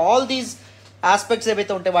చేసేటటువంటి ఆల్ దీస్ ఆస్పెక్ట్స్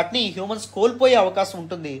ఏవైతే ఉంటాయి వాటిని హ్యూమన్స్ కోల్పోయే అవకాశం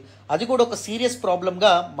ఉంటుంది. అది కూడా ఒక సీరియస్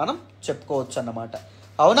ప్రాబ్లంగా మనం చెప్పుకోవచ్చు అన్నమాట.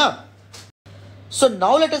 అవునా? So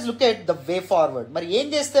now let us look at the way forward. మరి ఏం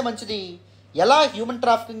చేస్తే మంచిది? ఎలా హ్యూమన్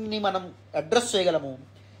ట్రాఫికింగ్ని మనం అడ్రస్ చేయగలము?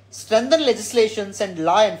 Strengthen legislations and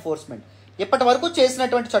law enforcement. ఇప్పటి వరకు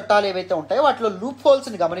చేసినటువంటి చట్టాలు ఏవైతే ఉంటాయో వాటిలో లూప్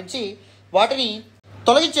హోల్స్ని గమనించి వాటిని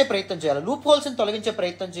తొలగించే ప్రయత్నం చేయాలి. లూప్ హోల్స్ని తొలగించే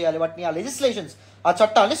ప్రయత్నం చేయాలి. వాటిని, ఆ లెజిస్లేషన్స్, ఆ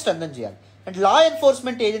చట్టాలని స్ట్రెంథన్ చేయాలి. అండ్ లా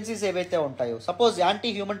ఎన్ఫోర్స్మెంట్ ఏజెన్సీస్ ఏవైతే ఉంటాయో, suppose anti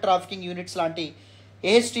human trafficking units లాంటి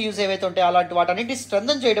AHTUs ఏవైతే ఉంటాయో అలాంటి వాటన్నింటినీ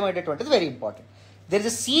స్ట్రెంథన్ చేయడం అనేటటువంటిది very important. There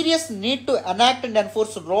is a serious need to enact and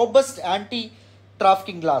enforce robust anti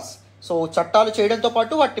trafficking loss. So చట్టాలు చేయడంతో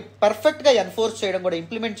పాటు వాటిని పర్ఫెక్ట్గా ఎన్ఫోర్స్ చేయడం కూడా,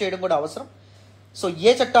 ఇంప్లిమెంట్ చేయడం కూడా అవసరం. సో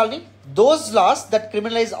ఏ చట్టాలని? Those laws that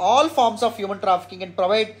criminalise all forms of human trafficking and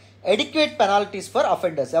provide adequate penalties for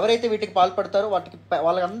offenders. ఎవరైతే వీటికి పాల్పడతారో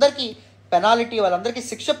వాళ్ళందరికీ పెనాలిటీ, వాళ్ళందరికీ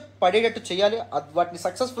శిక్ష పడేటట్టు చేయాలి. వాటిని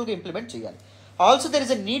సక్సెస్ఫుల్గా ఇంప్లిమెంట్ చేయాలి. Also there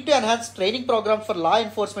is a need to enhance training programmes for law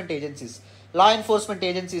enforcement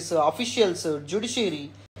agencies, officials, judiciary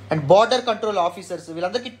and border control officers,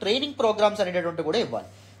 వీళ్ళందరికీ ట్రైనింగ్ ప్రోగ్రామ్స్ అనేటటువంటి కూడా ఇవ్వాలి.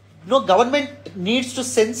 Government needs to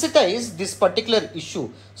sensitise this particular issue.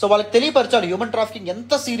 So వాళ్ళకి తెలియపరచాలి హ్యూమన్ ట్రాఫికింగ్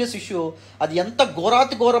ఎంత serious issue, అది ఎంత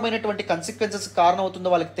ఘోరమైనటువంటి consequences కారణం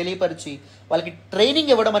అవుతుందో వాళ్ళకి తెలియపరిచి వాళ్ళకి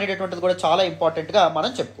ట్రైనింగ్ ఇవ్వడం అనేటటువంటిది కూడా చాలా ఇంపార్టెంట్గా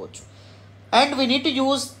మనం చెప్పుకోవచ్చు. And we need to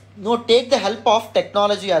use take the help of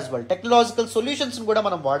technology as well. Technological సొల్యూషన్స్ని కూడా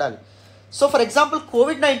మనం వాడాలి. సో ఫర్ ఎగ్జాంపుల్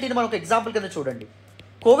కోవిడ్-19 మనం ఒక ఎగ్జాంపుల్ కింద చూడండి.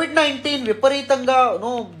 కోవిడ్-19 విపరీతంగా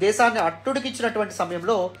దేశాన్ని అట్టుడికిచ్చినటువంటి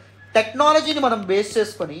సమయంలో టెక్నాలజీని మనం బేస్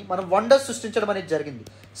చేసుకొని మనం వండర్స్ సృష్టించడం అనేది జరిగింది.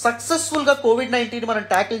 సక్సెస్ఫుల్గా కోవిడ్-19 మనం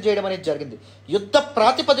ట్యాకిల్ చేయడం అనేది జరిగింది. యుద్ధ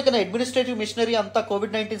ప్రాతిపదికన అడ్మినిస్ట్రేటివ్ మిషనరీ అంతా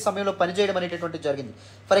కోవిడ్-19 సమయంలో పనిచేయడం అనేటటువంటిది జరిగింది.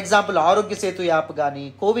 ఫర్ ఎగ్జాంపుల్ ఆరోగ్య సేతు యాప్ కానీ,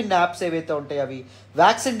 కోవిన్ యాప్స్ ఏవైతే ఉంటాయో అవి,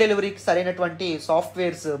 వ్యాక్సిన్ డెలివరీకి సరైనటువంటి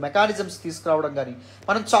సాఫ్ట్వేర్స్, మెకానిజమ్స్ తీసుకురావడం కానీ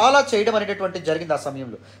మనం చాలా చేయడం అనేటటువంటిది జరిగింది ఆ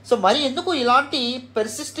సమయంలో. సో మరి ఎందుకు ఇలాంటి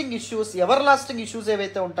పెర్సిస్టింగ్ ఇష్యూస్, ఎవర్ లాస్టింగ్ ఇష్యూస్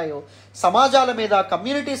ఏవైతే ఉంటాయో, సమాజాల మీద,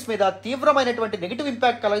 కమ్యూనిటీస్ మీద తీవ్రమైనటువంటి నెగిటివ్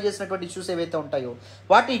ఇంపాక్ట్ కలగజేసినటువంటి ఇష్యూస్ ఏవైతే ఉంటాయో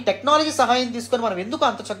వాటిని టెక్నాలజీ సహాయం తీసుకొని మనం ఎందుకు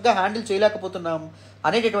అంత చక్కగా హ్యాండిల్ చేయలేకపోతున్నాం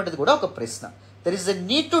అనేటటువంటిది కూడా ఒక ప్రశ్న. There is a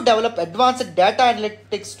need to develop advanced data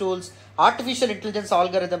analytics tools, artificial intelligence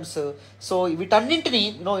algorithms. So వీటన్నింటినీ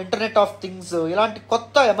ఇంటర్నెట్ ఆఫ్ థింగ్స్, ఇలాంటి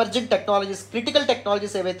కొత్త ఎమర్జింగ్ టెక్నాలజీస్, క్రిటికల్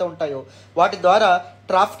టెక్నాలజీస్ ఏవైతే ఉంటాయో వాటి ద్వారా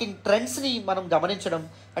ట్రాఫికింగ్ ట్రెండ్స్ని మనం గమనించడం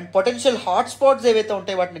అండ్ పొటెన్షియల్ హాట్స్పాట్స్ ఏవైతే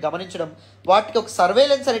ఉంటాయో వాటిని గమనించడం, వాటికి ఒక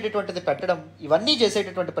సర్వేలెన్స్ అనేటటువంటిది పెట్టడం, ఇవన్నీ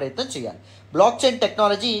చేసేటటువంటి ప్రయత్నం చేయాలి. Block chain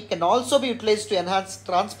technology can also be utilised to enhance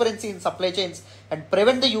transparency in supply chains and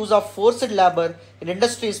prevent the use of forced labour in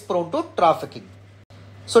industries prone to trafficking.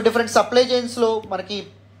 So different supply చైన్స్లో మనకి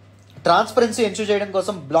ట్రాన్స్పరెన్సీ ఎన్షూర్ చేయడం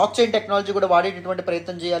కోసం block chain technology కూడా వాడేటటువంటి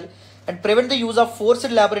ప్రయత్నం చేయాలి. And prevent the use of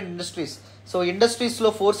forced labour in industries. So ఇండస్ట్రీస్లో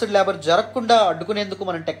forced labour జరగకుండా అడ్డుకునేందుకు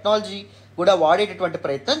మనం technology కూడా వాడేటటువంటి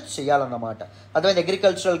ప్రయత్నం చేయాలన్నమాట. అదేవిధంగా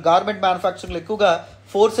అగ్రికల్చరల్, గార్మెంట్ మ్యానుఫ్యాక్చరింగ్లో ఎక్కువగా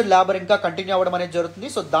ఫోర్స్డ్ లేబర్ ఇంకా కంటిన్యూ అవ్వడం అనేది జరుగుతుంది.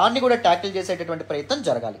 సో దాన్ని కూడా ట్యాకిల్ చేసేటటువంటి ప్రయత్నం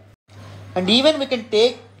జరగాలి. And even we can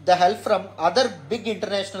take the help from other big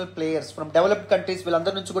international players from developed countries.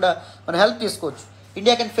 వీళ్ళందరి నుంచి కూడా మనం హెల్ప్ తీసుకోవచ్చు.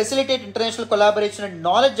 India can facilitate international collaboration and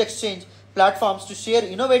knowledge exchange platforms to share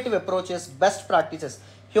innovative approaches, best practices.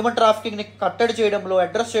 Human ట్రాఫికింగ్ని కట్టడి చేయడంలో,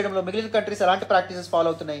 address చేయడంలో మిగిలిన countries ఎలాంటి ప్రాక్టీసెస్ ఫాలో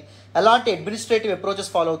అవుతున్నాయి, ఎలాంటి అడ్మినిస్ట్రేటివ్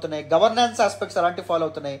అప్రోచెస్ ఫాలో అవుతున్నాయి, గవర్నెన్స్ ఆస్పెక్ట్స్ ఎలాంటివి ఫాలో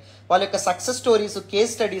అవుతున్నాయి, వాళ్ళ యొక్క సక్సెస్ స్టోరీస్,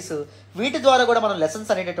 కేస్ స్టడీస్, వీటి ద్వారా కూడా మనం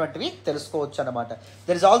లెసన్స్ అనేటటువంటివి తెలుసుకోవచ్చు అనమాట.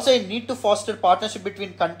 There is also a need to faster partnership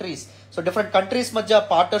between countries. So different countries మధ్య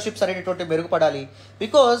పార్ట్నర్షిప్స్ అనేటటువంటి మెరుగుపడాలి.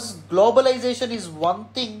 Because globalisation is one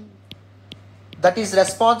thing that is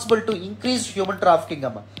responsible to increase human trafficking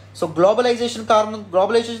అమ్మ. సో గ్లోబలైజేషన్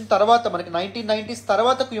తర్వాత మనకి 1990s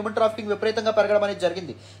తర్వాత హ్యూమన్ ట్రాఫికింగ్ విపరీతంగా పెరగడం అనేది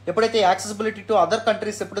జరిగింది. ఎప్పుడైతే యాక్సెసిబిలిటీ టు అదర్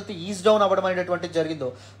కంట్రీస్ ఎప్పుడైతే ఈజ్ డౌన్ అవ్వడం అనేటువంటిది జరిగిందో,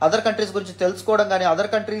 అదర్ కంట్రీస్ గురించి తెలుసుకోవడం కానీ, అదర్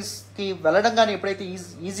కంట్రీస్కి వెళ్ళడం కానీ ఎప్పుడైతే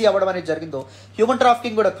ఈజీ అవ్వడం అనేది జరిగిందో, హ్యూమన్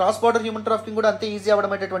ట్రాఫికింగ్ కూడా, క్రాస్ బార్డర్ హ్యూమన్ ట్రాఫికింగ్ కూడా అంతే ఈజీ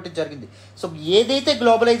అవ్వడం అనేటువంటిది జరిగింది. సో ఏదైతే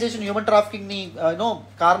గ్లోబలైజేషన్ హ్యూమన్ ట్రాఫికింగ్ని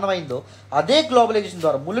కారణమైందో, అదే గ్లోబలైజేషన్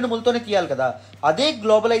ద్వారా ముళ్ళుతోనే తీయాలి కదా, అదే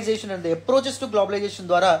globalisation and approaches to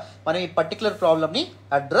globalisation ద్వారా మనం ఈ పర్టికులర్ ప్రాబ్లమ్ని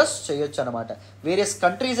అడ్రస్ చేయొచ్చు అనమాట. వేరియస్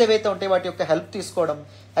కంట్రీస్ ఏవైతే ఉంటాయి వాటి యొక్క హెల్ప్ తీసుకోవడం,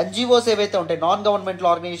 ఎన్జిఓస్ ఏవైతే ఉంటాయి, నాన్ గవర్నమెంటల్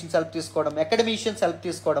ఆర్గనైజేషన్స్ హెల్ప్ తీసుకోవడం, అకాడమిషియన్స్ హెల్ప్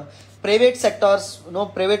తీసుకోవడం, ప్రైవేట్ సెక్టార్స్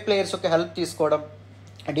ప్రైవేట్ ప్లేయర్స్ యొక్క హెల్ప్ తీసుకోవడం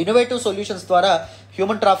అండ్ ఇన్నోవేటివ్ సొల్యూషన్స్ ద్వారా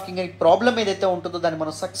హ్యూమన్ ట్రాఫికింగ్ ప్రాబ్లం ఏదైతే ఉంటుందో దాన్ని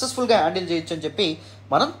మనం సక్సెస్ఫుల్గా హ్యాండిల్ చేయొచ్చు అని చెప్పి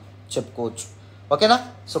మనం చెప్పుకోవచ్చు. ఓకేనా?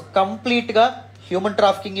 సో కంప్లీట్గా హ్యూమన్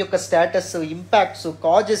ట్రాఫికింగ్ యొక్క status, impacts,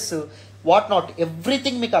 causes, what not,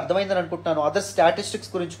 everything మీకు అర్థమైందని అనుకుంటున్నాను. అదర్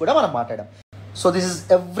స్టాటిస్టిక్స్ గురించి కూడా మనం మాట్లాడాం. So this is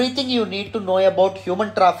everything you need to know about human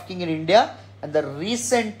trafficking in India and the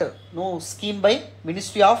recent scheme by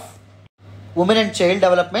Ministry of Women and Child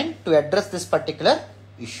Development to address this particular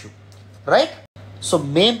issue. Right? So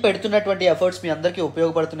మేము పెడుతున్నటువంటి efforts మీ అందరికీ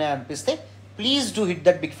ఉపయోగపడుతున్నాయి అనిపిస్తే please do hit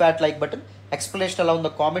that big fat like button. Explanation ఎలా ఉందో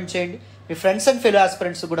comment చేయండి. మీ friends and fellow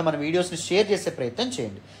aspirants కూడా మన వీడియోస్ని షేర్ చేసే ప్రయత్నం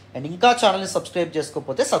చేయండి. అండ్ ఇంకా ఛానల్ని సబ్స్క్రైబ్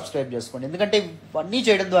చేసుకోకపోతే సబ్స్క్రైబ్ చేసుకోండి. ఎందుకంటే ఇవన్నీ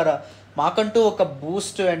చేయడం ద్వారా మాకంటూ ఒక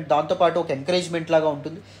బూస్ట్ అండ్ దాంతోపాటు ఒక ఎంకరేజ్మెంట్ లాగా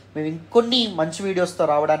ఉంటుంది. మేము ఇంకొన్ని మంచి వీడియోస్తో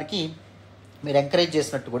రావడానికి మీరు ఎంకరేజ్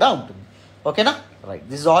చేసినట్టు కూడా ఉంటుంది. ఓకేనా? Right,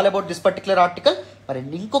 this is all about this particular article. మరి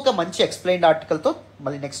ఇంకొక మంచి ఎక్స్ప్లెయిన్డ్ ఆర్టికల్తో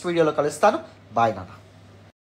మళ్ళీ నెక్స్ట్ వీడియోలో కలుస్తాను. బాయ్ నాన్న.